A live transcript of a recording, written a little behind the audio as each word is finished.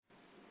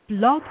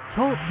Blog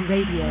Talk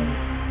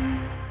Radio.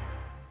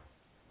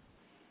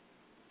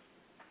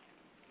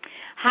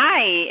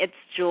 Hi, it's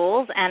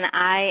Jules, and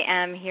I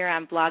am here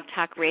on Blog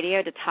Talk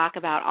Radio to talk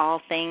about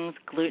all things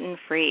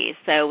gluten-free.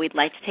 So we'd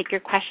like to take your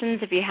questions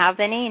if you have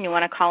any and you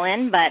want to call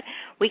in, but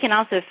we can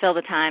also fill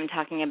the time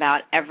talking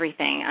about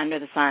everything under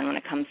the sun when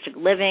it comes to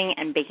living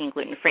and baking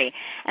gluten-free.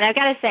 And I've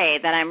got to say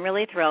that I'm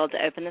really thrilled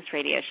to open this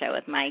radio show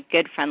with my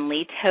good friend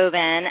Lee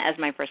Tobin as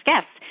my first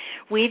guest.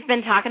 We've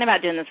been talking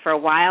about doing this for a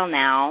while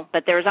now,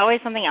 but there was always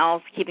something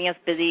else keeping us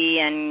busy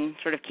and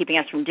sort of keeping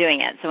us from doing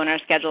it. So when our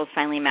schedules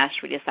finally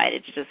meshed, we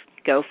decided to just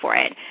go for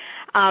it.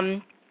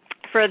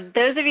 For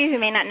those of you who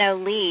may not know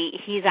Lee,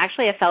 he's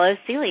actually a fellow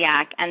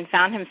celiac and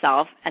found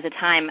himself, at the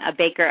time, a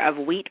baker of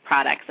wheat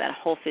products at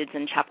Whole Foods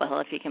in Chapel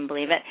Hill, if you can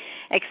believe it,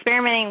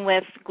 experimenting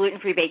with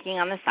gluten-free baking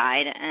on the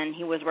side, and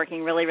he was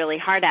working really, really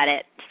hard at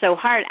it, so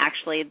hard,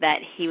 actually, that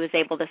he was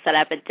able to set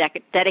up a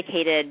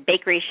dedicated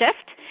bakery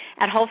shift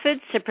at Whole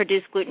Foods to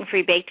produce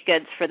gluten-free baked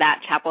goods for that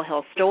Chapel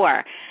Hill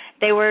store.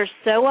 They were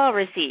so well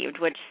received,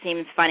 which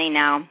seems funny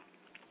now,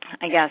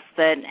 I guess,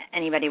 that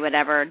anybody would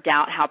ever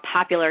doubt how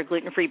popular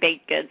gluten-free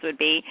baked goods would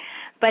be.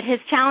 But his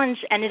challenge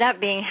ended up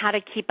being how to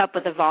keep up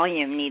with the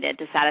volume needed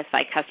to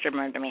satisfy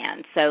customer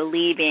demand. So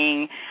Lee,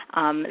 being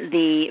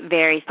the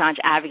very staunch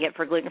advocate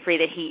for gluten-free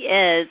that he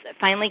is,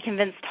 finally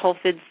convinced Whole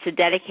Foods to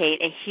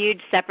dedicate a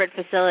huge separate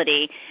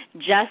facility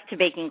just to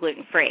baking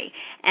gluten-free.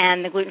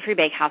 And the gluten-free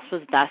Bakehouse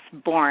was thus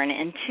born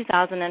in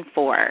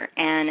 2004.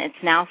 And it's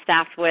now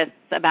staffed with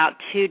about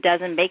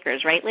 24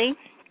 bakers, right, Lee?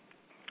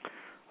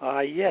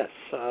 Yes,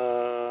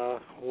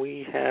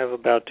 we have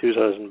about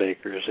 24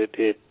 bakers.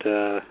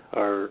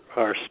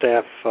 Our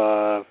staff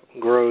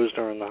grows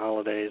during the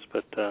holidays,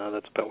 but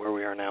that's about where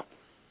we are now.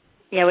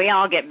 Yeah, we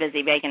all get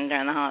busy baking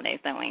during the holidays,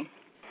 don't we?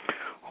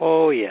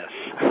 Oh, yes.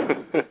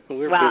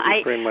 We're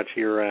busy pretty much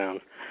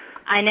year-round.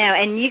 I know,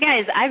 and you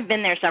guys, I've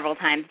been there several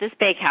times. This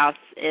bakehouse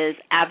is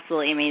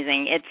absolutely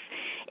amazing.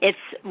 It's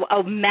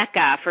a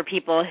mecca for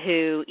people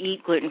who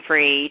eat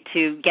gluten-free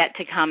to get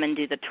to come and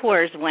do the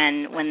tours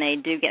when they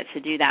do get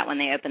to do that when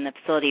they open the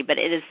facility. But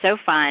it is so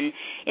fun.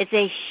 It's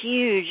a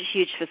huge,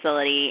 huge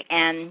facility,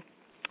 and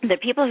the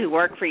people who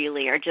work for you,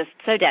 Lee, are just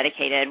so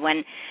dedicated.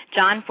 When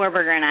John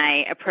Forberger and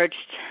I approached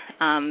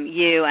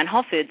you and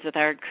Whole Foods with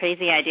our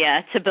crazy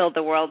idea to build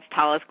the world's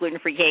tallest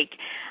gluten-free cake,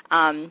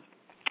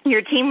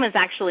 your team was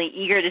actually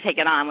eager to take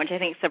it on, which I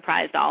think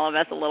surprised all of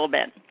us a little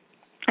bit.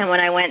 And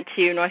when I went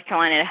to North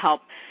Carolina to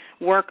help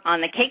work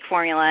on the cake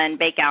formula and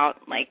bake out,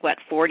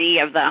 40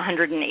 of the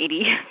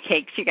 180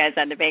 cakes you guys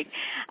had to bake,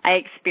 I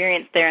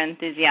experienced their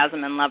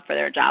enthusiasm and love for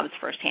their jobs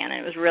firsthand.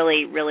 And it was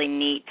really, really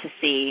neat to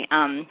see.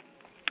 And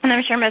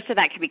I'm sure most of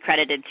that could be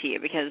credited to you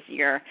because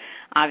you're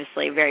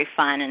obviously very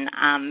fun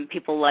and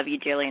people love you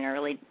dearly and are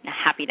really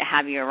happy to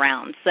have you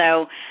around.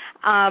 So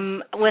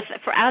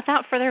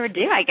without further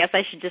ado, I guess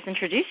I should just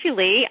introduce you,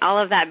 Lee.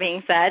 All of that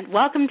being said,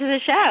 welcome to the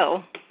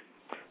show.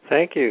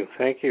 Thank you.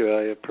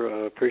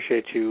 I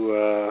appreciate you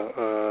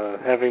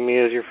having me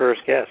as your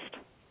first guest.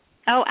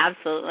 Oh,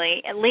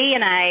 absolutely. Lee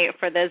and I,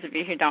 for those of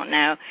you who don't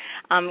know,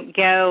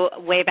 go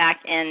way back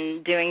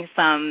in doing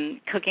some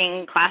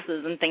cooking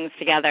classes and things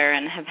together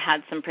and have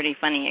had some pretty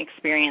funny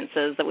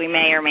experiences that we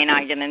may or may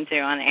not get into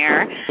on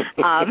air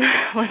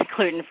with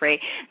gluten-free.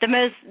 The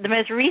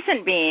most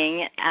recent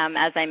being,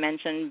 as I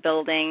mentioned,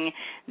 building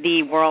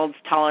the world's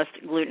tallest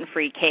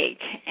gluten-free cake,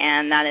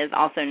 and that is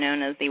also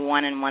known as the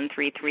 1 in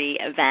 133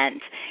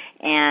 event.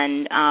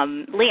 And,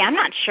 Lee, I'm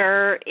not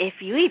sure if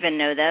you even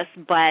know this,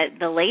 but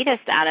the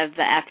latest out of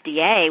the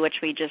FDA,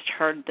 which we just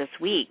heard this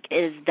week,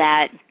 is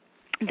that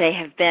they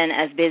have been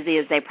as busy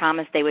as they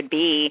promised they would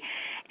be,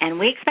 and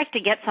we expect to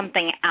get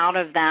something out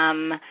of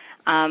them,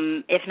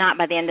 if not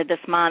by the end of this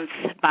month,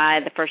 by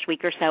the first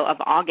week or so of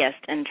August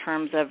in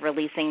terms of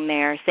releasing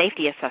their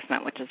safety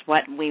assessment, which is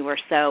what we were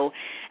so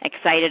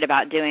excited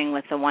about doing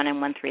with the 1 in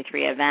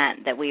 133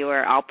 event, that we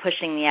were all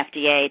pushing the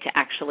FDA to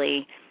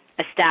actually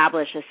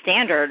establish a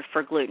standard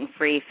for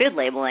gluten-free food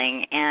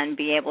labeling and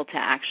be able to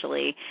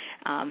actually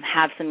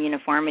have some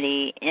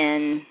uniformity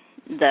in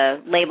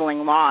the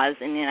labeling laws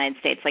in the United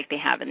States like they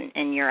have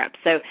in Europe.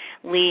 So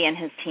Lee and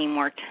his team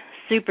worked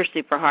super,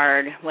 super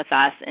hard with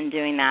us in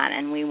doing that,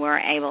 and we were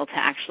able to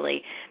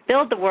actually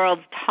build the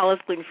world's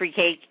tallest gluten-free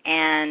cake,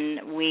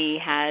 and we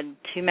had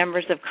 2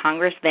 members of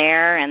Congress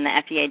there and the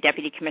FDA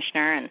deputy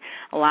commissioner and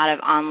a lot of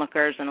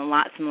onlookers and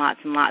lots and lots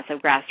and lots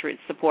of grassroots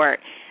support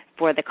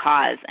for the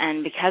cause.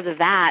 And because of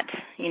that,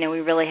 we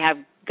really have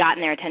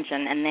gotten their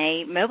attention, and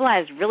they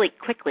mobilized really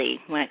quickly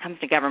when it comes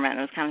to government.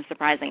 It was kind of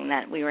surprising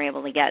that we were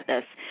able to get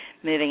this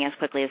moving as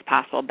quickly as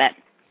possible, but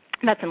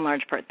that's in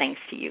large part thanks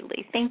to you,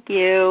 Lee. Thank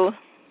you.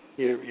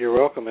 You're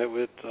welcome.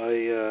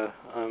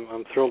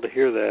 I'm thrilled to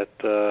hear that.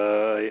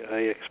 I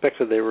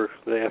expected the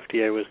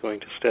FDA was going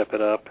to step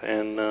it up,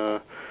 and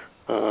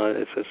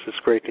it's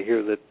great to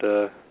hear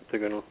that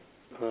they're going to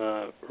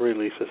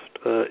release this.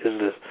 Is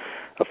this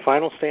a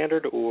final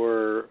standard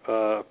or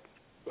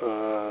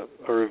a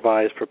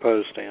revised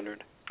proposed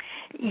standard?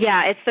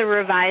 Yeah, it's the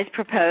revised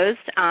proposed.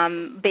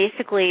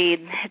 Basically,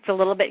 it's a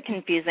little bit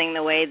confusing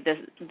the way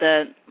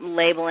the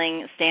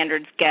labeling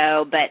standards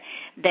go, but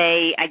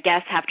they, I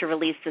guess, have to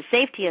release the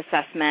safety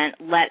assessment,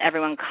 let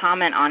everyone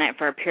comment on it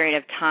for a period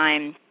of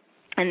time,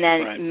 and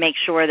then make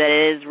sure that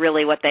it is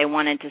really what they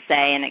wanted to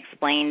say and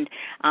explained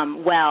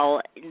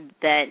well,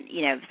 that,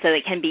 so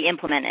it can be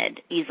implemented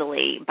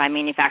easily by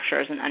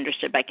manufacturers and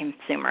understood by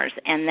consumers.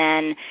 And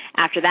then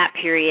after that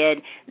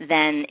period,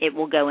 then it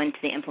will go into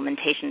the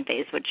implementation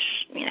phase, which,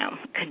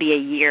 could be a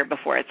year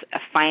before it's a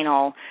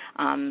final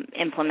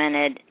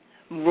implemented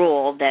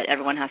rule that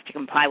everyone has to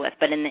comply with.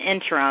 But in the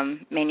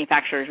interim,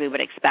 manufacturers, we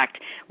would expect,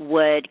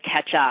 would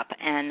catch up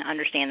and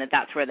understand that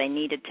that's where they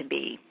needed to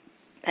be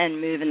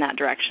and move in that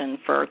direction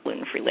for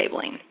gluten-free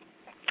labeling,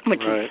 which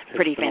is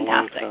pretty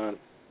fantastic. A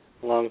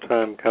long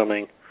time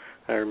coming.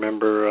 I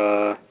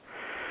remember,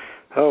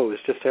 it was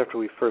just after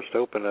we first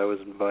opened, I was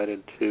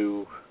invited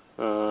to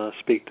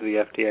speak to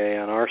the FDA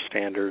on our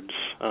standards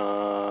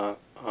for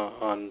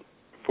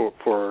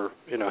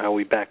how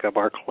we back up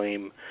our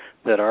claim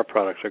that our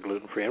products are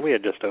gluten-free. And we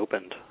had just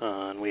opened,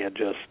 and we had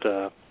just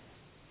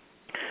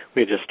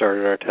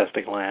started our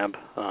testing lab.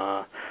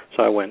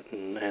 So I went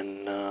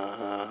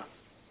and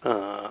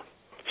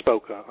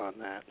spoke on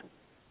that.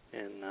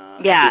 And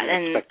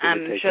and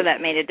I'm sure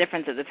that made a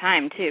difference at the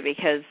time, too,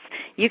 because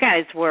you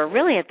guys were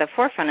really at the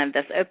forefront of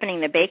this, opening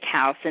the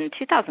Bakehouse in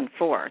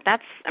 2004.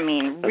 That's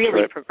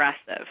really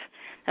progressive.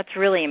 That's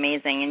really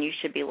amazing, and you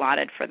should be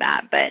lauded for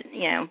that. But,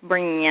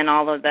 bringing in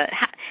all of the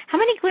how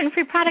many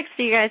gluten-free products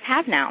do you guys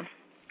have now?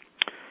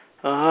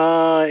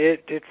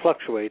 It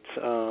fluctuates.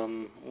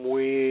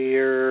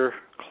 We're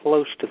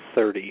close to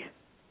 30.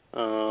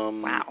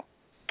 Wow.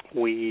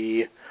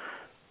 We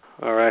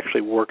are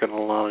actually working on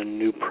a lot of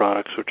new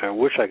products, which I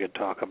wish I could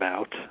talk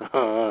about.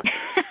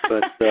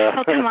 But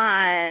oh, come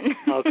on.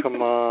 Oh,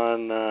 come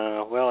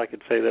on. Well, I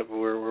could say that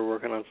we're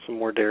working on some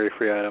more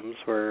dairy-free items.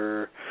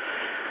 We're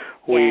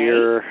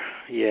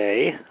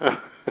yay.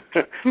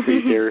 For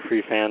you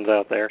dairy-free fans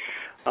out there.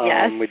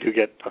 Yes. We do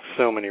get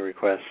so many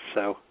requests.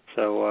 So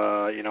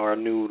our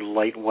new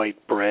light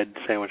white bread,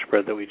 sandwich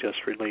bread that we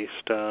just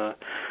released a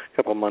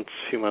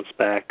few months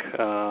back,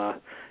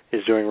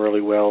 is doing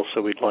really well.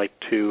 So we'd like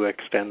to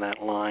extend that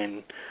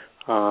line.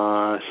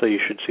 So you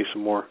should see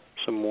some more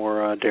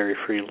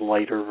dairy-free,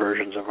 lighter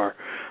versions of our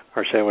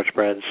sandwich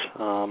breads.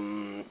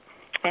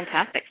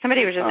 Fantastic.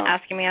 Somebody was just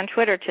asking me on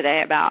Twitter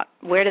today about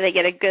where do they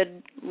get a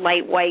good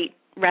light white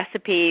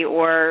recipe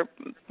or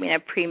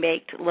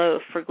pre-baked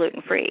loaf for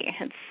gluten-free.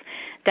 It's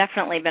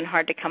definitely been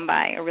hard to come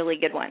by a really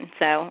good one.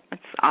 So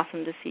it's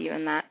awesome to see you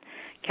in that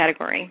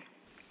category.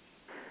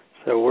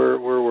 So we're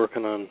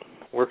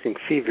working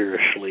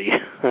feverishly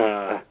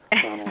on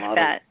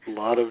a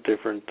lot of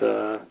different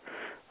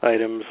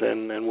items,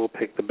 and we'll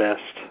pick the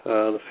best,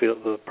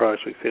 the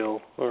products we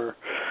feel are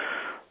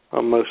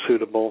most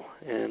suitable,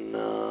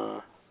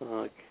 and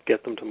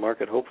get them to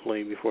market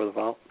hopefully before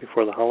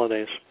the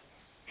holidays.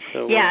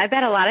 So, I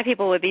bet a lot of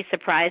people would be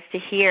surprised to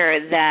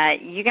hear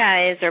that you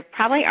guys are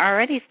probably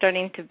already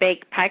starting to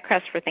bake pie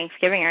crusts for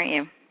Thanksgiving, aren't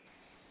you?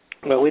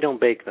 Well, we don't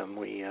bake them.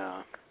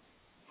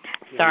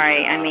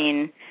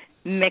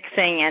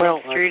 Mixing and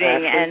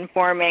extruding and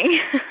forming.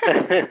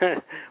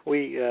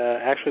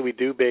 we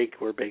do bake.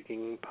 We're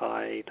baking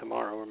pie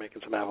tomorrow. We're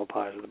making some apple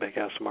pies at the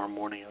Bakehouse tomorrow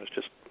morning. I was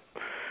just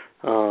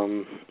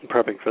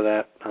prepping for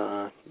that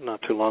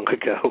not too long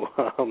ago.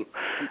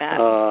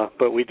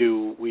 But we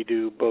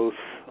do both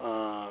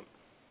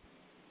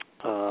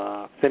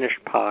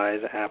finished pies,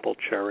 apple,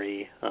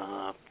 cherry.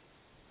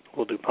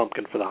 We'll do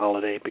pumpkin for the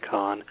holiday,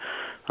 pecan.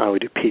 We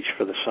do peach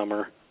for the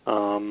summer.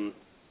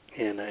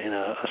 In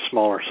a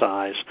smaller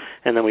size,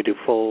 and then we do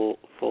full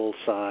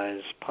size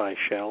pie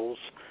shells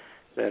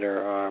that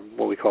are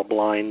what we call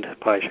blind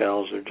pie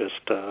shells. They're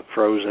just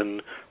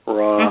frozen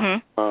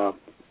raw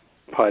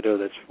pie dough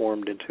that's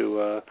formed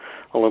into a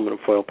aluminum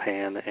foil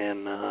pan,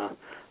 and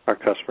our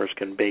customers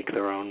can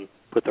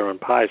put their own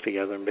pies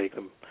together and bake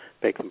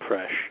them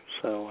fresh.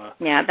 So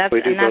that's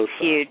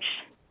huge.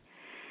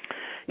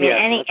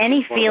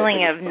 Any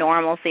feeling of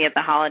normalcy at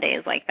the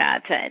holidays like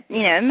that.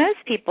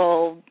 Most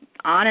people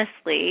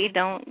honestly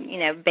don't,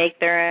 bake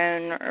their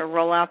own or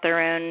roll out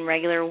their own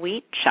regular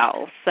wheat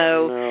shells.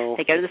 So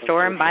they go to the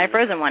store and buy a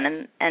frozen one,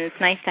 and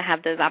it's nice to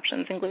have those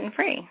options in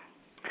gluten-free.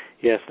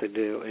 Yes, they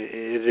do.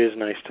 It is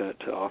nice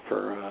to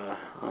offer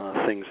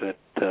things that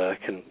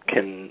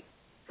can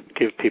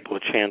give people a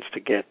chance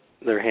to get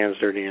their hands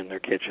dirty in their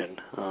kitchen.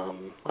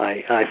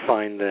 I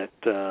find that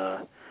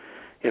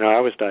I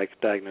was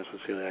diagnosed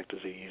with celiac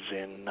disease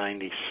in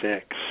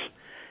 '96,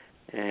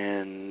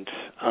 and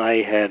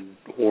I had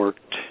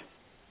worked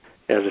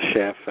as a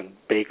chef and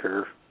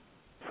baker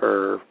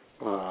for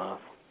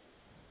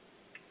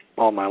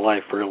all my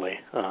life, really,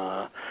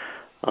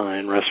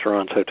 in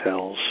restaurants,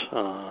 hotels,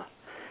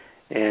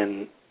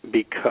 and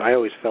I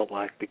always felt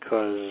like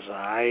because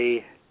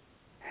I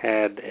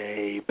had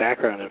a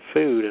background in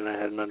food and I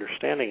had an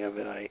understanding of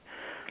it,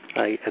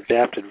 I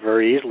adapted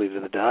very easily to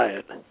the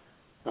diet.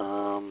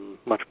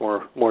 much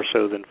more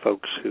so than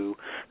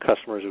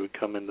customers who would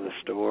come into the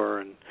store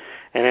and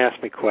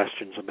ask me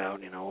questions about,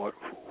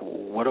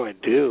 what do I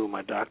do?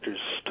 My doctor's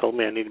told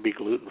me I need to be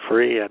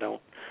gluten-free. I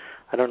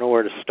don't know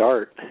where to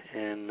start.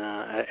 And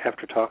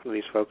after talking to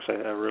these folks, I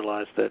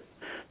realized that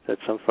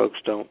some folks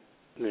don't,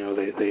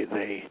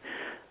 they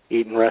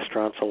eat in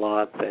restaurants a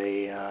lot.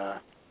 They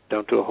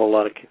don't do a whole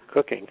lot of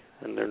cooking,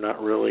 and they're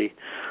not really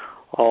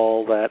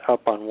all that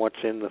up on what's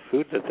in the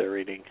food that they're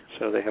eating.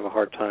 So they have a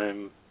hard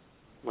time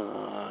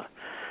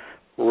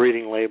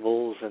reading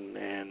labels,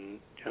 and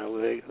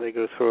they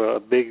go through a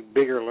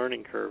bigger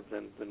learning curve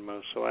than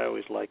most. So I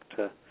always like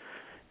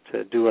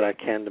to do what I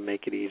can to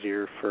make it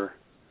easier for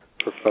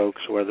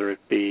folks, whether it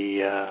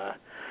be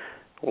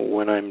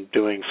when I'm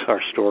doing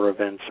our store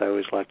events. I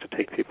always like to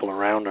take people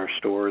around our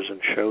stores and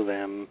show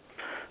them,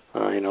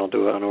 I'll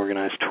do an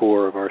organized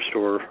tour of our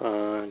store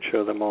and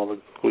show them all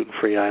the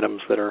gluten-free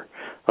items that are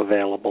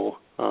available,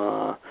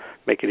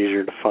 make it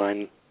easier to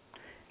find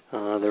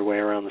their way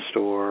around the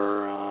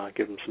store,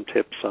 give them some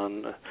tips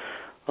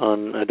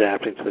on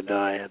adapting to the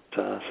diet,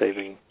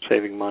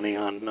 saving money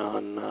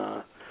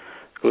on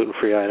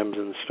gluten-free items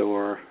in the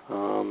store,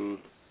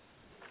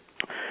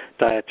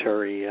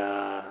 dietary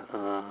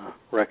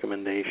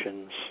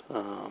recommendations.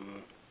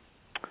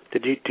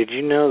 Did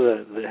you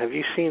know have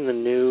you seen the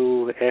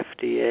new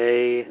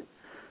FDA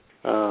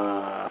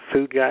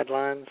food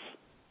guidelines?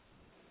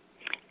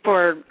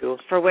 For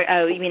what?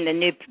 Oh, you mean the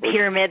new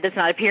pyramid that's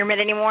not a pyramid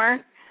anymore?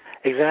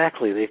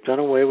 Exactly. They've done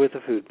away with the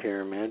food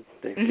pyramid.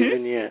 They've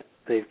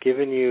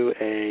given you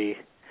a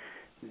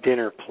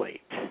dinner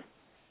plate.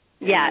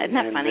 Yeah, isn't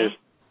that funny?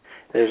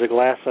 There's a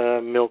glass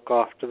of milk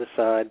off to the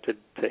side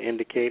to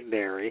indicate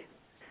dairy.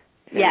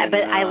 Yeah, but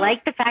I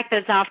like the fact that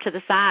it's off to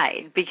the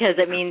side, because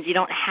it means you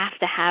don't have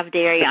to have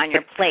dairy on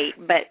your plate.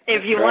 But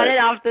if you want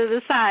it off to the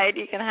side,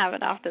 you can have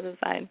it off to the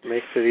side.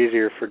 Makes it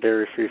easier for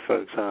dairy-free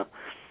folks, huh?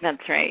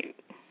 That's right.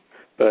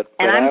 But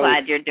I'm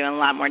glad you're doing a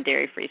lot more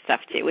dairy-free stuff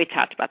too. We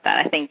talked about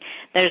that. I think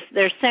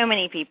there's so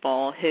many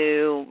people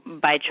who,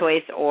 by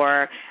choice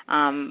or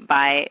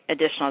by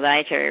additional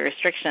dietary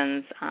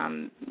restrictions,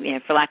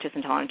 for lactose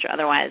intolerance or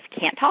otherwise,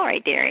 can't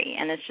tolerate dairy,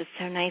 and it's just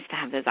so nice to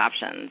have those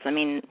options. I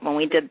mean, when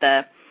we did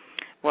the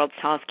World's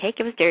Tallest Cake,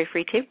 it was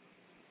dairy-free too.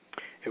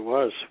 It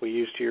was. We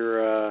used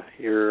your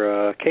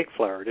cake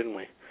flour, didn't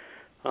we?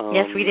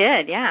 Yes, we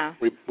did. Yeah.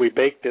 We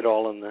baked it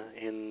all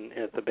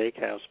at the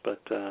Bakehouse,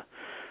 but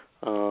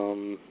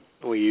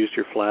we used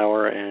your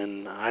flour,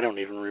 and I don't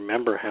even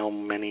remember how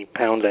many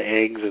pounds of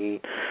eggs and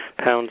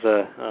pounds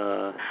of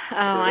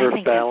I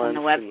think that's on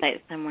the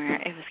website somewhere.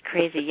 It was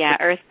crazy. Yeah,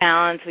 Earth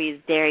Balance. We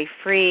used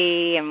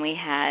dairy-free, and we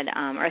had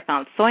Earth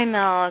Balance soy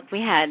milk. We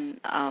had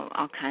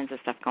all kinds of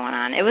stuff going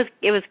on. It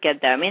was good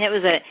though. I mean,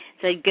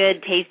 it's a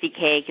good, tasty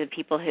cake with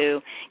people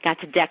who got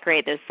to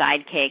decorate those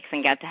side cakes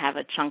and got to have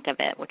a chunk of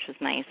it, which was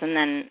nice. And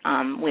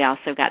then we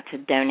also got to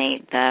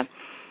donate the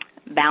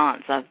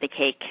balance of the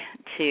cake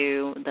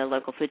to the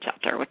local food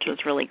shelter, which was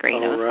really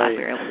great. I was glad we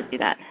were able to do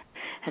that.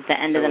 At the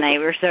end of the night,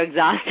 we were so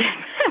exhausted.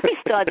 We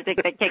still had to take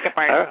the cake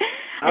apart.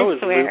 I was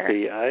swear.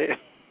 loopy.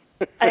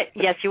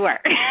 Yes, you were.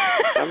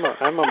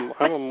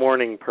 I'm a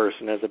morning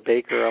person. As a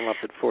baker, I'm up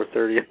at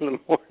 4:30 in the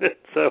morning.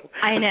 So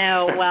I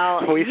know.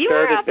 Well, you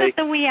were up at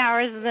the wee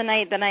hours of the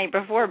night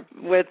before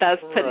with us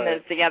putting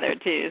this together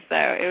too. So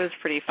it was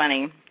pretty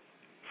funny.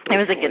 It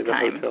was a good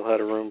time. The hotel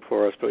had a room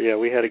for us, but yeah,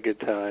 we had a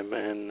good time,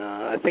 and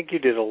I think you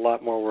did a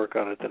lot more work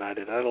on it than I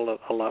did. I had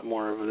a lot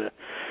more of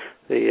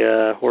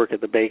the work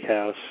at the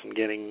Bakehouse and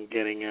getting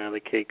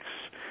the cakes.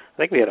 I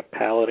think we had a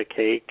pallet of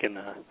cake and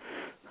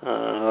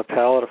a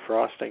pallet of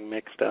frosting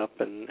mixed up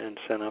and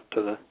sent up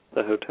to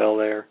the hotel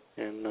there.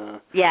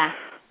 And yeah,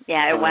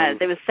 it was.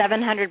 It was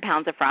 700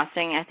 pounds of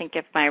frosting, I think,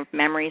 if my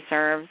memory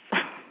serves.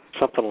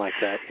 Something like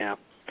that, yeah.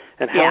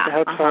 And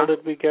how tall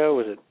did we go?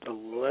 Was it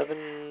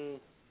 11?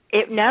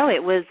 It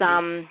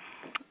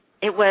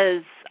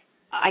was,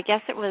 I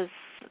guess it was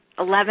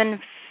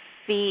 11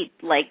 feet,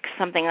 like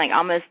something like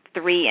almost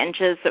 3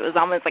 inches. So it was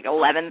almost like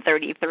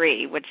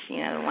 1133, which, 1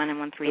 and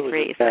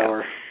 133.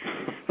 So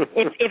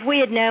if we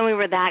had known we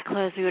were that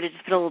close, we would have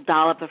just put a little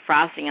dollop of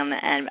frosting on the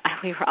end.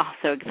 We were all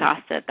so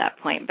exhausted at that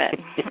point, but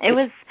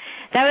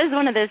that was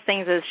one of those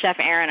things as Chef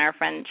Aaron, our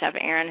friend Chef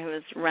Aaron, who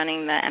was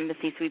running the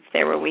Embassy Suites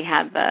there where we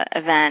had the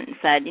event,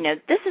 said,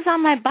 this is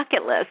on my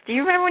bucket list. Do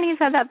you remember when he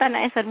said that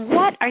night? I said,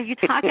 what are you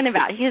talking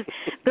about? He goes,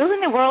 building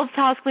the world's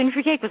tallest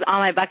gluten-free cake was on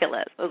my bucket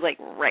list. I was like,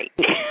 right.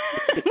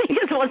 He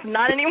goes, well, it's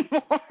not anymore.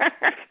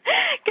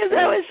 Because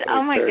that was,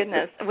 oh my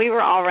goodness. We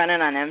were all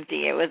running on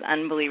empty. It was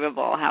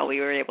unbelievable how we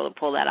were able to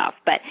pull that off.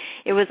 But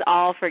it was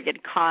all for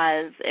good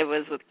cause. It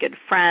was with good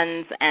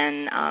friends,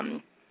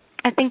 and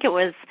I think it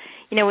was,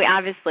 we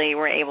obviously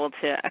were able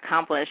to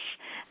accomplish,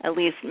 at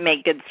least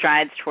make good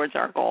strides towards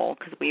our goal,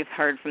 because we've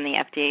heard from the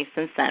FDA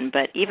since then.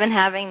 But even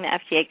having the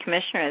FDA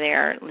commissioner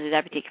there, the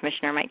Deputy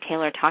Commissioner Mike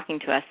Taylor, talking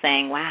to us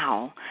saying,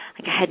 wow,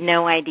 I had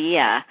no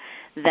idea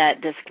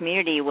that this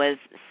community was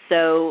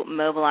so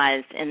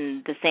mobilized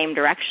in the same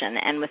direction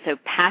and was so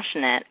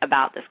passionate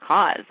about this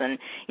cause. And,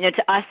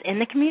 to us in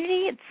the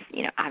community,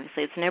 it's,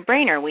 obviously it's a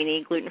no-brainer. We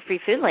need gluten-free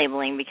food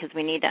labeling because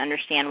we need to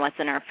understand what's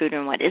in our food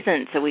and what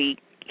isn't so we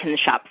can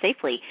shop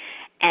safely.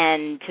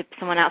 And to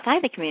someone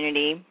outside the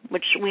community,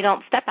 which we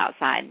don't step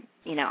outside,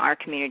 our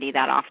community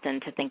that often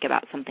to think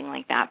about something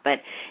like that. But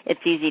it's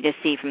easy to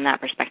see from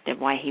that perspective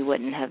why he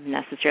wouldn't have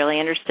necessarily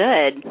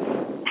understood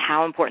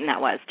how important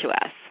that was to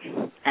us.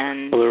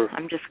 And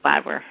I'm just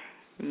glad we're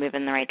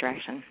moving in the right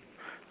direction.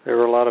 There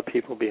were a lot of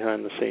people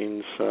behind the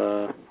scenes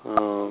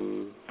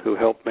who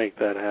helped make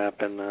that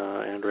happen,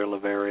 Andrea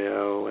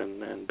Laverio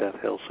and Beth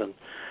Hilson.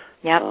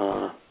 Yep.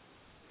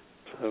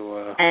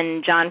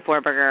 And John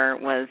Forberger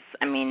was,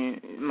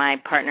 my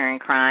partner in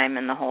crime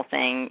and the whole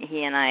thing.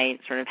 He and I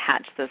sort of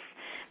hatched this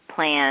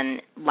plan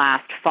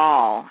last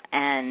fall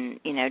and,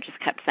 just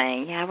kept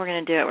saying, yeah, we're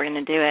going to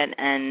do it.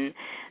 And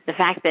the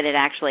fact that it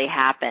actually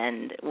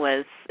happened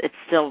it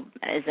still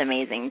is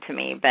amazing to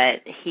me.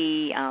 But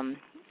he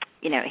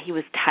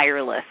was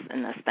tireless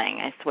in this thing,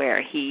 I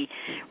swear. He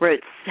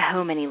wrote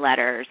so many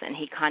letters, and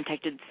he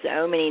contacted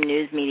so many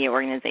news media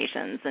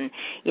organizations, and,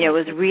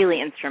 was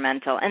really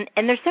instrumental. And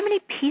there's so many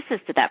pieces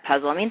to that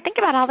puzzle. Think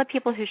about all the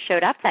people who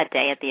showed up that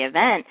day at the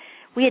event.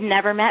 We had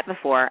never met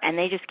before, and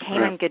they just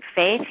came in good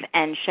faith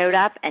and showed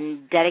up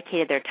and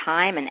dedicated their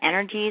time and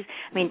energies.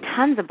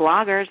 Tons of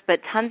bloggers, but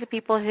tons of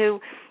people who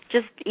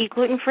just eat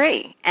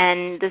gluten-free,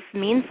 and this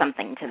means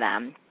something to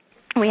them.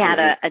 We had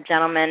a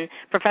gentleman,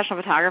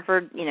 professional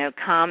photographer,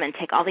 come and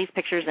take all these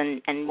pictures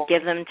and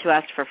give them to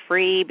us for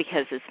free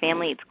because his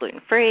family eats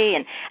gluten-free.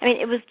 And,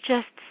 it was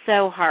just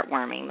so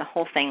heartwarming. The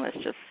whole thing was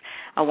just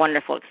a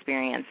wonderful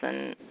experience,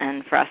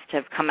 and for us to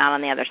have come out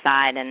on the other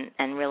side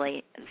and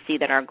really see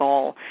that our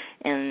goal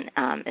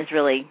is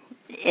really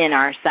in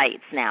our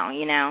sights now,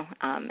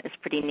 is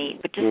pretty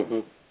neat. But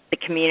just the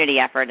community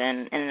effort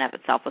in and of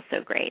itself was so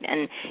great.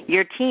 And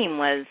your team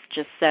was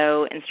just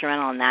so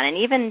instrumental in that. And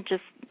even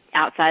just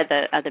outside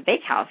the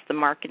Bakehouse, the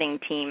marketing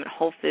team at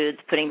Whole Foods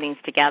putting things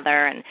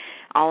together, and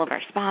all of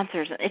our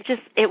sponsors. It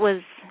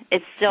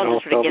still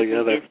just sort of gives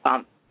me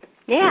goosebumps.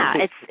 Yeah,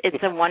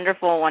 it's a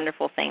wonderful,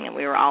 wonderful thing that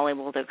we were all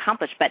able to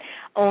accomplish, but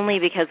only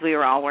because we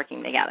were all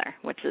working together,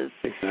 which is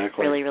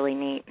really, really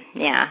neat.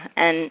 Yeah,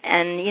 and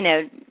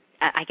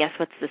I guess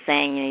what's the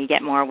saying? You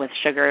get more with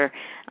sugar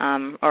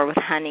or with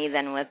honey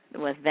than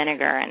with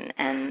vinegar,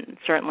 and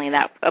certainly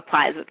that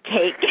applies with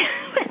cake.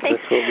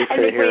 I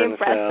think we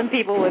impressed some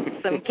people with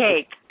some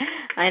cake.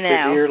 I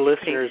know. Do your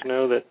listeners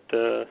know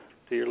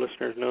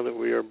that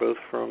we are both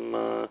from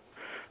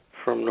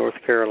North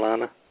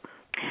Carolina?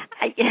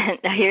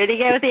 Here they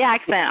go with the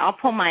accent. I'll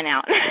pull mine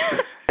out.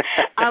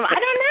 I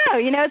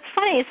don't know. It's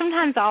funny.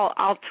 Sometimes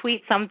I'll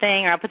tweet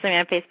something or I'll put something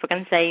on Facebook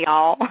and say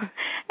y'all,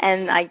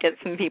 and I get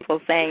some people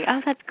saying, oh,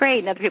 that's great,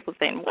 and other people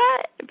saying,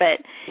 what?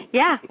 But,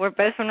 yeah, we're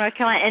both from North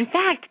Carolina. In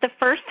fact, the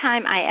first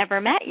time I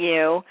ever met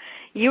you,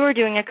 you were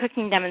doing a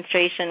cooking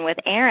demonstration with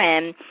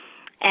Aaron,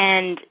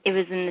 and it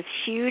was in this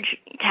huge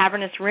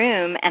cavernous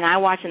room, and I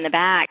watched in the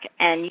back,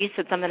 and you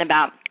said something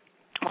about,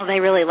 well,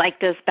 they really like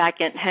this back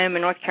at home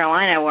in North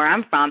Carolina where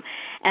I'm from.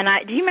 And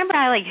do you remember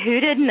I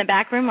hooted in the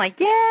back room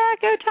yeah,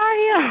 go Tar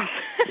Heels.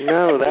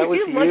 No, that was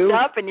you. You looked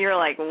up and you were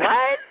like,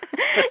 what?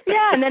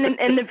 Yeah, and then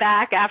in the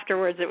back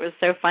afterwards it was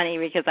so funny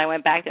because I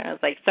went back there and I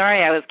was like,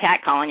 sorry I was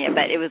catcalling you,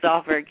 but it was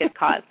all for a good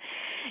cause.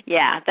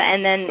 Yeah,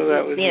 and then, so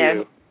that was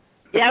you.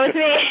 That was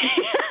me.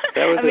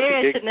 That was maybe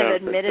I shouldn't have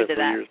admitted to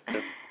that.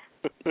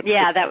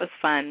 Yeah, that was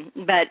fun.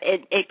 But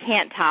it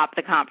can't top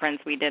the conference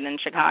we did in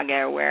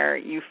Chicago where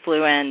you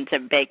flew in to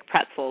bake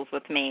pretzels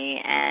with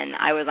me and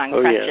I was on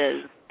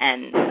crutches. Yes.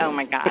 And, oh,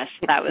 my gosh,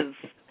 that was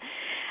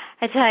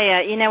 – I tell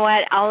you, you know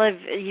what, all of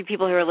you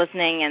people who are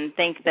listening and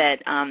think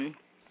that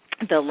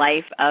the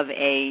life of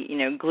a,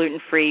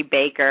 gluten-free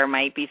baker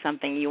might be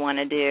something you want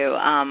to do,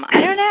 I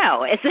don't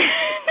know.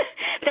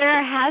 There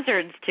are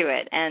hazards to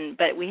it,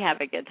 but we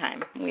have a good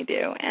time. We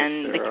do,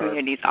 and the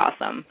community's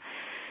awesome.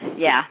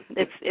 Yeah,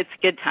 it's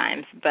good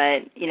times,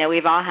 but,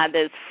 we've all had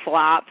those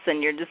flops,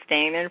 and you're just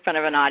standing there in front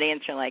of an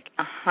audience, you're like,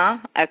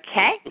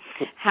 okay,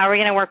 how are we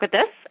going to work with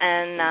this?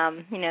 And,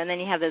 and then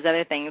you have those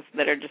other things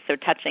that are just so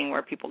touching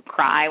where people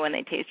cry when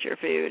they taste your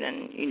food,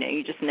 and,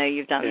 you just know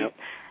you've done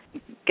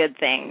good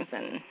things,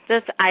 and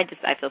I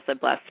feel so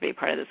blessed to be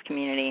part of this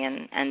community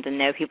and to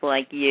know people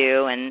like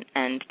you and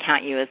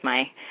count you as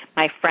my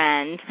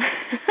friend.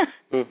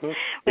 Mm-hmm.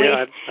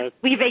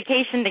 We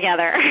vacation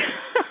together.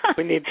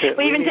 We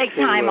even take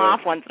time off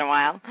once in a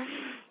while.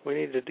 We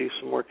need to do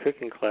some more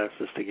cooking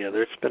classes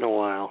together. It's been a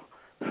while.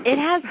 It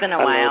has been a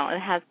while. It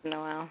has been a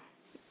while.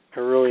 I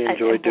really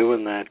enjoy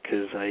doing that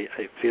because I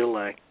feel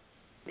like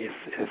if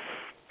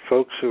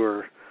folks who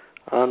are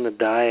on the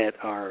diet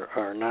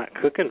are not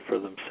cooking for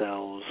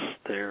themselves,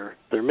 they're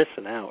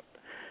missing out.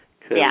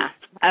 Yeah.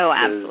 Oh,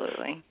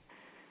 absolutely.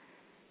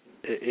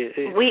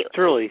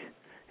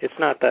 It's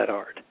not that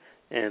hard.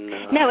 And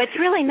no, it's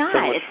really not.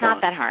 So it's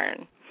not that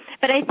hard.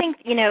 But I think,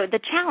 the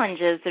challenge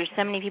is there's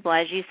so many people,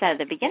 as you said at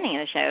the beginning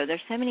of the show,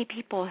 there's so many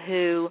people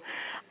who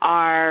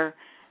are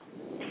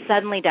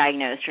suddenly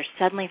diagnosed or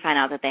suddenly find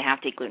out that they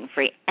have to eat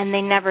gluten-free, and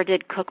they never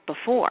did cook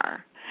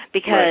before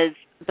because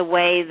the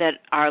way that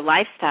our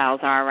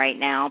lifestyles are right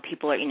now,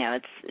 people are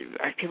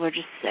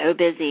just so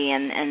busy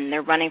and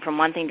they're running from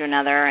one thing to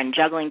another and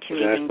juggling too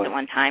many things at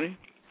one time.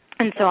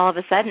 And so all of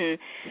a sudden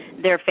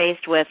they're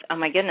faced with, oh,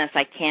 my goodness,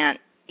 I can't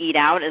eat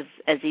out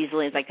as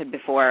easily as I could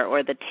before,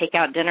 or the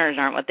takeout dinners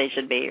aren't what they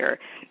should be, or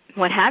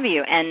what have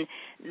you. And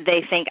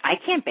they think, I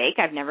can't bake.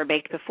 I've never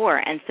baked before.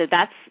 And so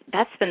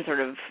that's been sort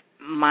of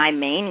my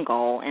main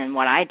goal in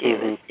what I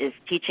do is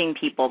teaching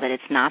people that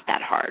it's not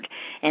that hard.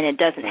 And it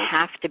doesn't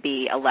have to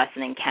be a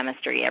lesson in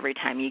chemistry every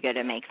time you go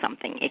to make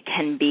something. It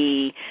can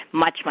be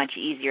much, much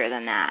easier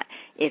than that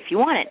if you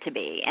want it to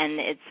be. And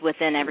it's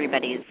within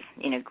everybody's,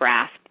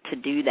 grasp to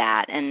do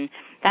that. And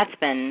that's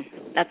been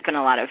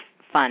a lot of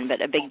fun,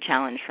 but a big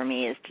challenge for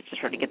me is to just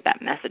sort of get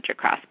that message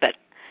across. But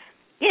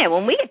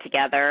when we get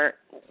together,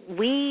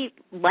 we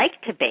like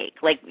to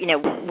bake. Like,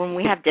 when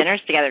we have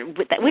dinners together,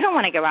 we don't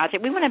want to go out.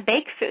 We want to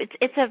bake food.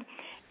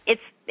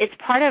 It's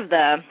part of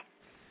the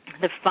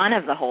fun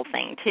of the whole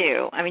thing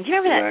too. I mean, do you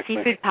remember that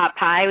seafood pot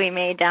pie we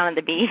made down at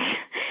the beach?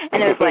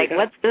 And it was like,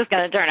 what's this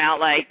going to turn out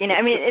like?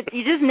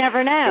 You just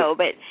never know.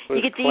 But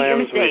you get to eat your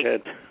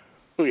mistakes.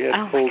 We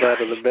had pulled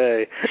out of the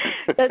bay.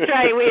 That's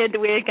right.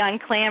 We had gone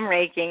clam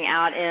raking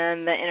out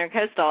in the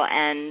Intercoastal,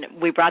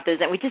 and we brought those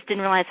in. We just didn't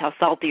realize how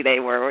salty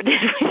they were,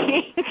 did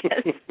we?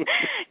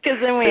 Because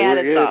then we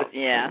added salt.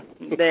 Yeah,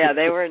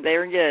 they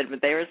were good,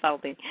 but they were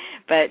salty.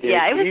 But it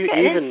was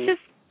good. It's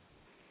just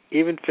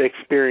even to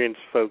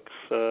experienced folks,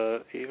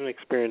 even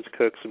experienced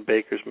cooks and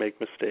bakers make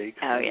mistakes.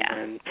 Oh yeah,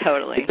 and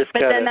totally. But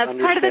then that's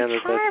part of the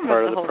charm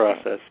of the whole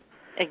process. Thing.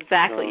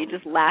 Exactly. You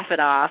just laugh it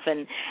off,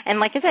 and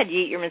like I said, you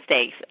eat your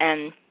mistakes,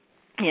 and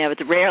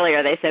it's rarely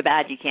are they so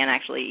bad you can't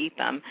actually eat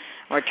them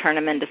or turn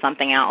them into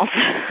something else.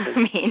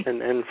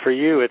 And for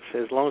you, it's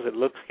as long as it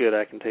looks good,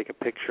 I can take a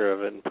picture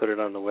of it and put it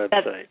on the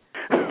website.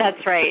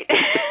 That's right.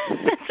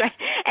 That's right.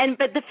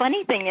 But the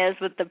funny thing is,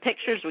 with the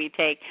pictures we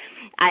take,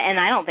 and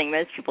I don't think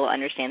most people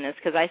understand this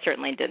because I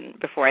certainly didn't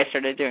before I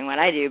started doing what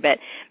I do, but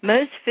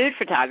most food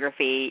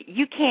photography,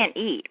 you can't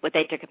eat what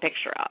they took a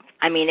picture of.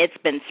 I mean, it's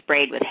been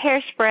sprayed with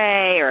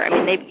hairspray, or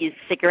they've used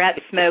cigarette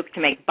smoke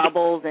to make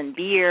bubbles in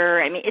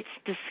beer. I mean, it's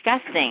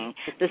disgusting,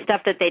 the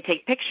stuff that they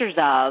take pictures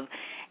of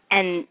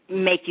and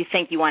make you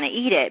think you want to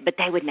eat it, but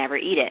they would never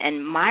eat it.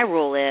 And my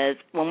rule is,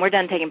 when we're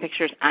done taking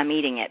pictures, I'm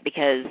eating it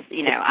because,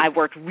 I've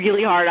worked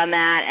really hard on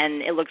that,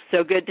 and it looks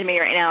so good to me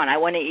right now, and I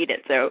want to eat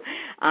it. So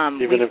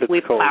we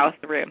plow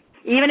through.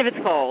 Even if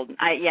it's cold.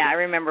 I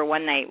remember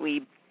one night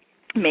we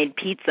made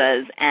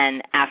pizzas,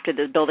 and after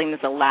building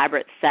this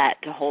elaborate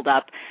set to hold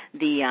up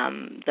the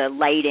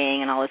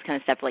lighting and all this kind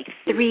of stuff, like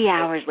 3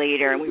 hours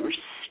later, and we were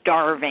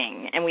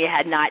starving, and we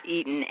had not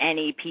eaten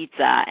any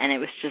pizza, and it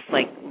was just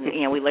like,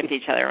 we looked at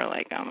each other and we're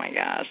like, oh my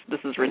gosh, this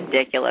is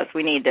ridiculous.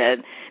 We need to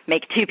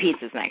make 2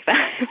 pizzas next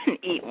time and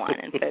eat one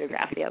and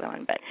photograph the other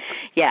one. But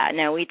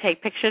we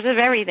take pictures of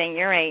everything.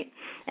 You're right.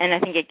 And I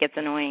think it gets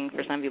annoying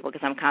for some people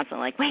because I'm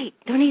constantly like, wait,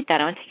 don't eat that.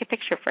 I want to take a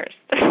picture first.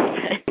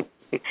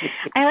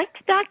 I like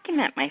to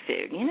document my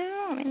food,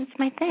 it's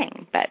my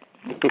thing. But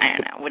I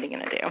don't know. What are you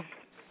going to do?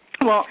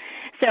 Well,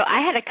 so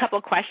I had a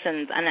couple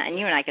questions, and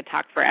you and I could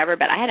talk forever,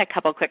 but I had a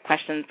couple quick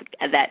questions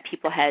that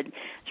people had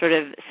sort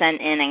of sent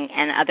in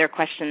and other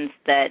questions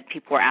that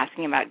people were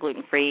asking about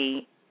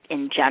gluten-free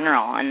in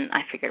general, and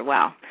I figured,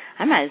 well,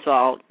 I might as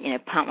well,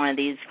 punt one of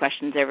these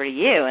questions over to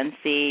you and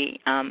see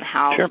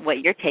what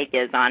your take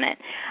is on it.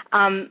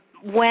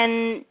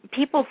 When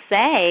people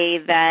say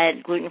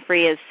that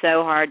gluten-free is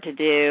so hard to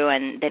do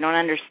and they don't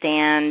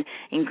understand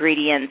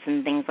ingredients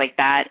and things like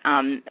that,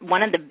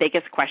 one of the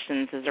biggest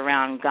questions is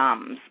around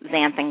gums,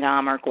 xanthan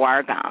gum or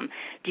guar gum.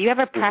 Do you have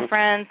a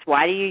preference?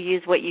 Why do you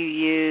use what you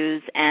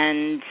use?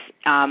 And,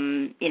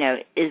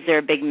 is there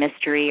a big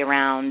mystery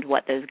around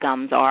what those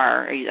gums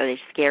are? Are they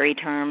scary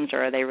terms,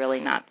 or are they really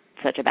not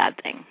such a bad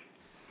thing?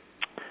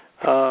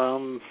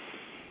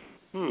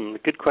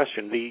 Good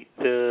question.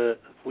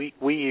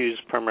 We use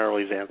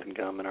primarily xanthan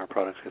gum in our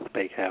products at the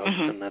Bakehouse,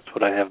 and that's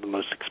what I have the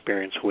most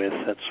experience with.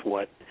 That's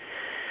what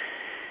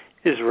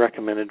is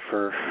recommended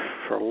for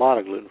a lot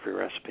of gluten-free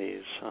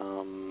recipes.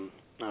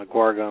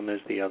 Guar gum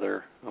is the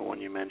other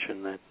one you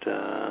mentioned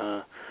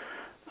that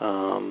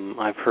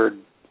I've heard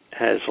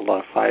has a lot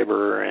of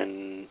fiber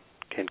and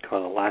can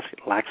cause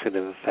a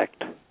laxative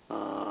effect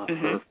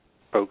for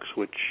folks,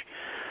 which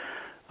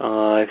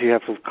if you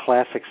have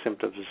classic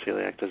symptoms of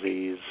celiac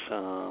disease,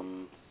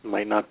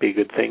 might not be a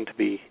good thing to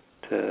be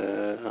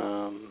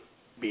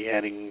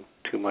adding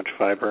too much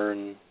fiber,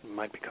 and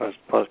might be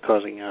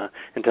causing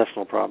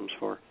intestinal problems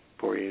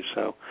for you.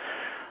 So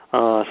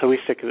we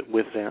stick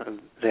with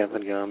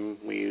xanthan gum.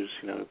 We use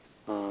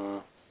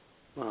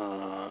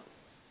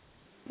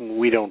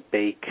we don't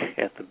bake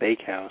at the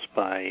Bakehouse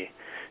by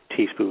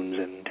teaspoons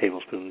and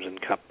tablespoons and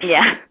cups.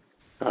 Yeah.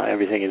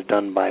 Everything is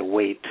done by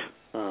weight,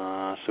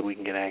 so we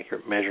can get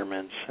accurate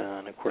measurements.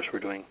 And of course, we're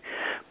doing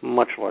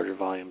much larger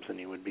volumes than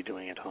you would be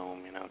doing at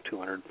home.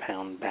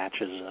 200-pound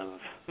batches of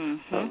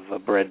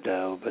bread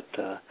dough. But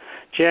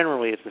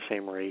generally, it's the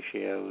same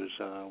ratios.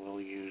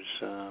 We'll use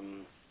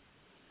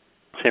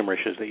same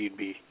ratios that you'd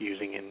be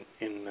using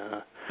in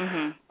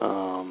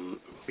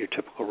your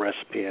typical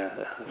recipe.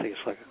 I think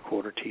it's like a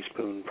quarter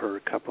teaspoon per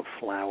cup of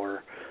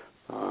flour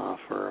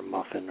for a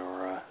muffin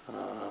or a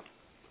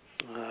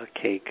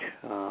cake,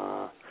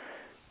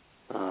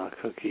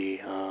 cookie.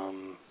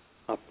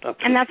 Up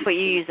and that's what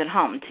you use at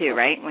home too,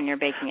 right? When you're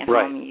baking at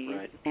home, you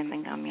use the same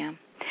thing. Yeah.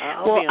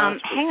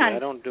 Hang on. I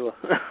don't do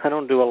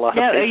a lot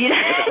of baking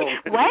at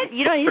home. What?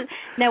 You don't use?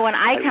 No, when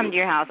I come to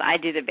your house, I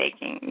do the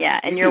baking. Yeah,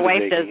 and your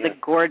wife does the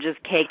gorgeous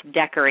cake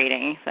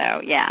decorating. So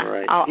yeah,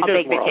 right. I'll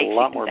bake the cake. A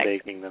lot more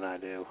baking than I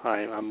do.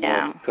 I'm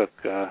more of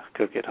a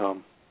cook at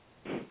home.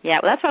 Yeah,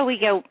 well, that's why we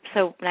go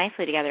so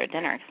nicely together at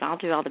dinner, because I'll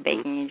do all the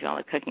baking, you do all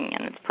the cooking,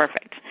 and it's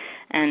perfect.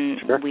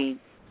 And we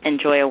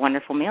enjoy a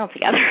wonderful meal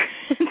together.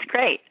 It's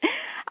great.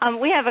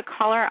 We have a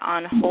caller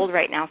on hold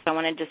right now, so I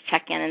want to just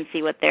check in and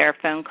see what their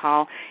phone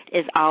call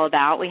is all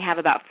about. We have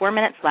about 4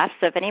 minutes left,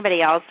 so if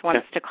anybody else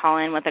wants to call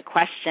in with a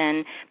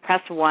question,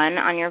 press 1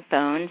 on your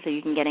phone so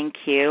you can get in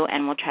queue,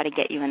 and we'll try to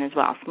get you in as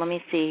well. So let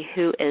me see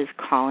who is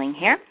calling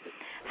here.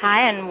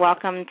 Hi, and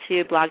welcome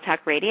to Blog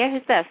Talk Radio.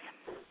 Who's this?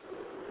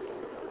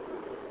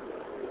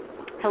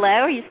 Hello,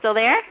 are you still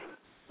there?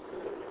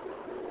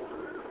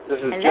 This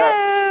is Hello?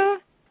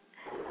 Jeff.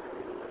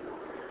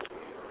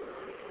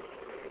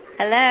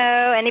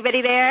 Hello,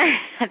 anybody there?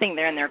 I think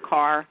they're in their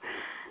car.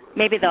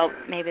 Maybe they'll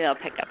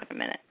pick up in a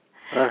minute.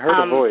 I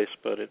heard a voice,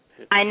 but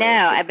I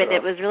know, but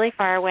it was really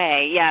far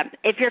away. Yeah,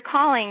 if you're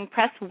calling,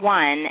 press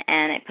 1,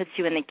 and it puts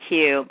you in the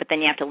queue, but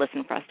then you have to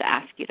listen for us to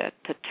ask you to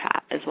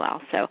chat as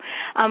well. So,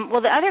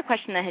 well, the other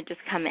question that had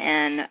just come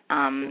in.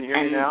 Can you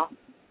hear me now?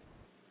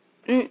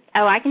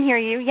 Oh, I can hear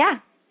you, yeah.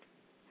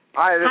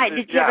 Hi, this is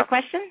did Jeff. you have a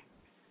question?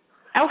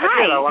 Oh,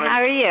 hi.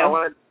 How are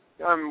you?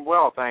 I'm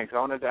well, thanks. I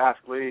wanted to ask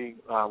Lee,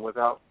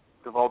 without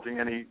divulging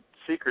any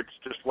secrets,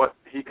 just what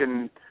he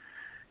can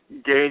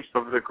gauge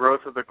of the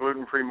growth of the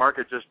gluten-free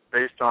market just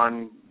based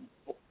on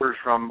orders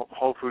from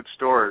Whole Food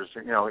stores,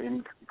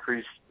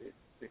 increased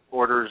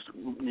orders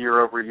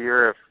year over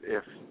year,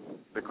 if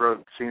the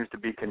growth seems to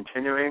be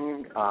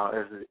continuing,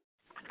 is it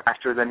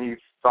faster than he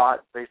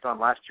thought based on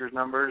last year's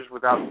numbers,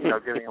 without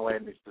giving away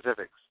any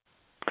specifics?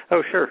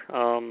 Oh, sure.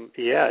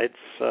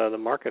 It's the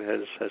market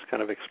has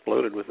kind of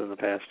exploded within the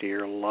past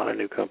year. A lot of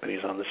new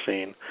companies on the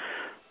scene.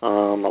 A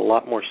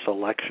lot more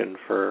selection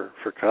for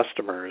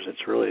customers.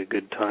 It's really a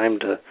good time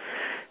to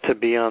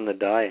be on the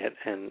diet,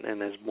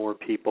 and as more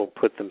people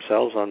put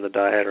themselves on the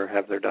diet or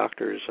have their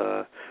doctors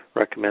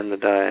recommend the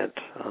diet,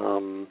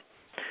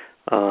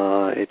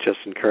 it just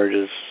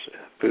encourages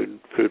food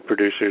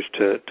producers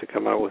to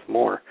come out with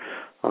more,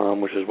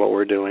 which is what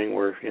we're doing.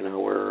 We're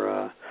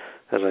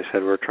as I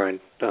said, we're trying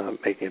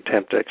making an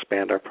attempt to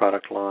expand our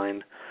product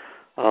line,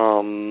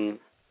 and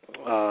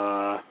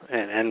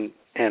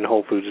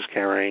Whole Foods is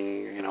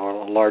carrying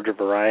a larger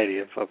variety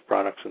of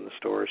products in the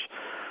stores.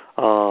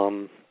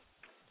 I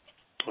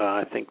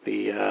think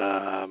the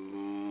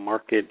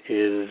market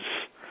is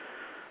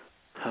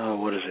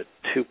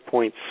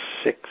 $2.6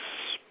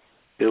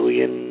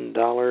 billion.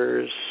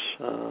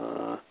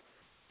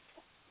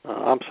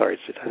 I'm sorry,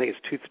 I think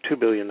it's $2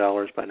 billion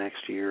by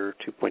next year,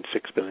 $2.6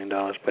 billion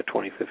by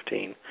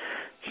 2015.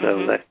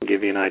 So that can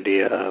give you an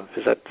idea of,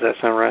 does that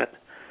sound right?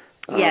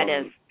 Yeah, it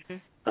is.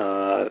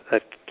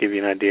 That can give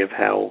you an idea of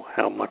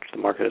how much the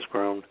market has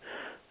grown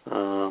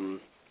and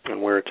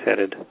where it's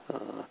headed.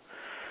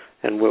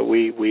 And what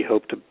we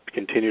hope to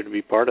continue to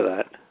be part of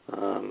that.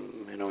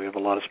 We have a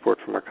lot of support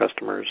from our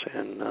customers,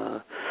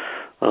 and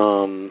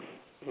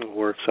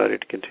we're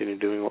excited to continue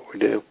doing what we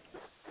do.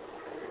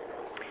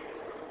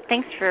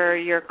 Thanks for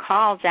your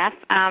call, Jeff.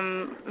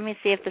 Let me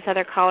see if this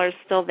other caller is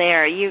still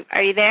there. Are you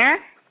there?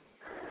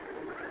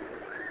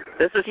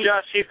 This is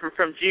Josh Schieffer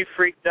from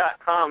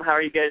gfreak.com. How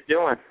are you guys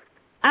doing?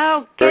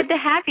 Oh, good to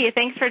have you.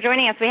 Thanks for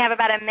joining us. We have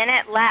about a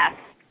minute left.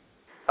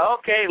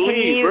 Okay,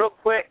 Lee, real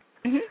quick.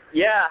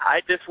 Yeah,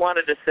 I just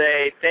wanted to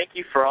say thank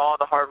you for all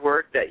the hard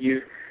work that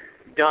you've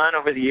done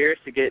over the years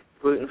to get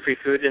gluten-free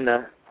food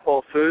into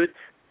Whole Foods.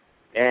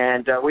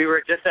 And we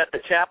were just at the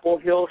Chapel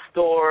Hill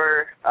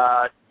store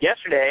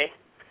yesterday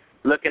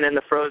looking in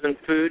the frozen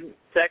food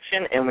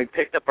section, and we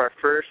picked up our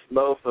first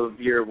loaf of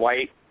your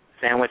white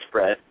sandwich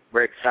bread.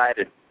 We're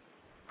excited.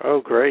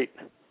 Oh, great.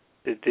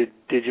 Did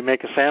you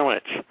make a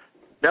sandwich?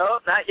 No,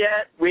 not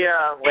yet. We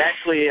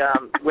actually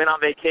went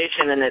on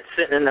vacation, and it's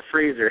sitting in the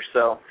freezer,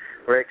 so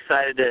we're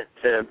excited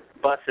to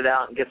bust it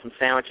out and get some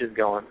sandwiches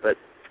going. But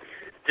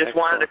just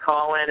wanted to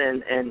call in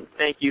and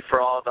thank you for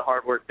all the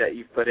hard work that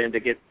you've put in to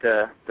get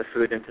the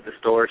food into the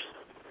stores.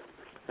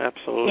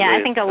 Absolutely. Yeah,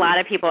 I think a lot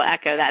of people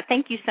echo that.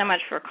 Thank you so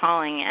much for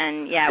calling,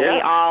 and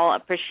we all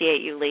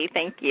appreciate you, Lee.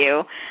 Thank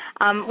you.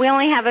 We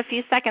only have a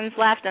few seconds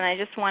left, and I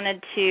just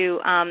wanted to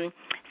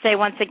say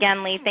once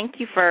again, Lee, thank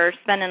you for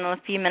spending a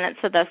few minutes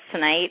with us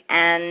tonight.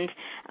 And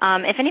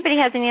if anybody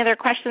has any other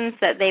questions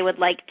that they would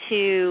like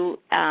to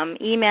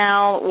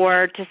email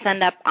or to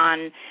send up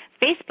on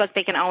Facebook,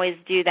 they can always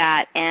do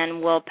that,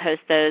 and we'll post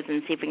those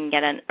and see if we can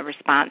get a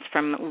response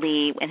from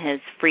Lee in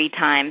his free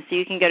time. So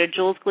you can go to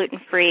Jules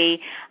Gluten-Free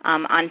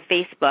on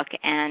Facebook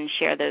and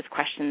share those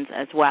questions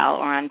as well,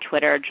 or on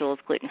Twitter, Jules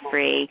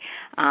Gluten-Free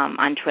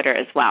on Twitter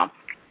as well.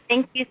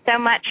 Thank you so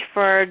much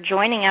for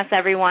joining us,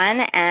 everyone,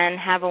 and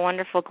have a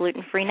wonderful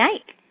gluten-free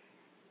night.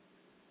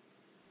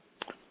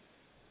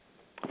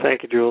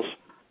 Thank you, Jules.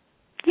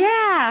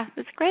 Yeah,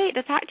 it's great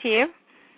to talk to you.